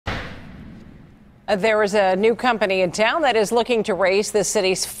There is a new company in town that is looking to raise the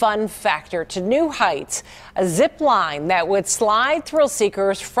city's fun factor to new heights. A zip line that would slide thrill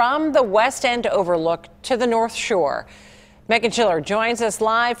seekers from the West End Overlook to the North Shore. Meghan Schiller joins us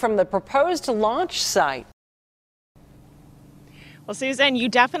live from the proposed launch site. Well, Susan, you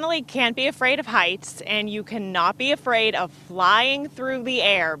definitely can't be afraid of heights, and you cannot be afraid of flying through the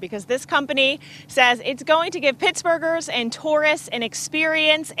air, because this company says it's going to give Pittsburghers and tourists an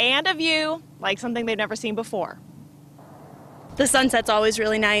experience and a view like something they've never seen before. The sunset's always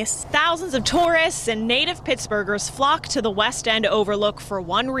really nice. Thousands of tourists and native Pittsburghers flock to the West End Overlook for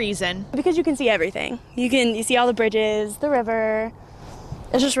one reason. Because you can see everything. You see all the bridges, the river.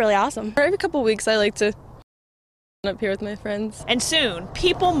 It's just really awesome. Every couple weeks I like to up here with my friends. And soon,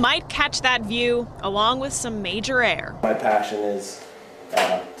 people might catch that view along with some major air. My passion is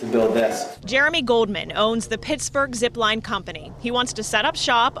to build this. Jeremy Goldman owns the Pittsburgh Zipline company. He wants to set up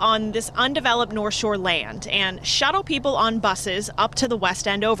shop on this undeveloped North Shore land and shuttle people on buses up to the West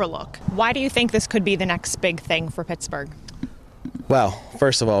End Overlook. Why do you think this could be the next big thing for Pittsburgh? Well,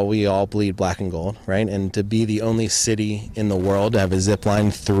 first of all, we all bleed black and gold, right? And to be the only city in the world to have a zip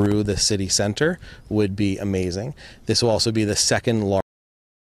line through the city center would be amazing. This will also be the second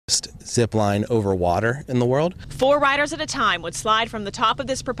largest zip line over water in the world. 4 riders at a time would slide from the top of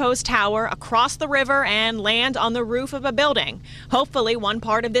this proposed tower across the river and land on the roof of a building. Hopefully one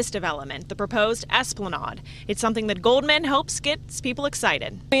part of this development, the proposed Esplanade. It's something that Goldman hopes gets people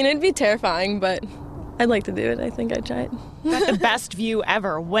excited. I mean, it'd be terrifying, but I'd like to do it. I think I'd try it. Got the best view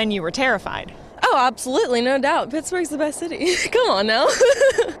ever when you were terrified. Oh, absolutely, no doubt. Pittsburgh's the best city. Come on now.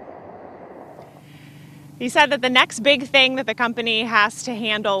 He said that the next big thing that the company has to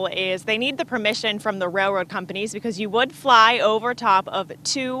handle is they need the permission from the railroad companies, because you would fly over top of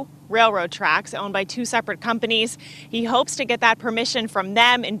 2 railroad tracks owned by 2 separate companies. He hopes to get that permission from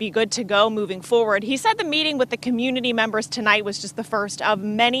them and be good to go moving forward. He said the meeting with the community members tonight was just the first of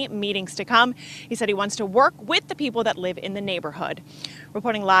many meetings to come. He said he wants to work with the people that live in the neighborhood.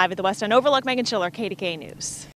 Reporting live at the West End Overlook, Meghan Schiller, KDKA News.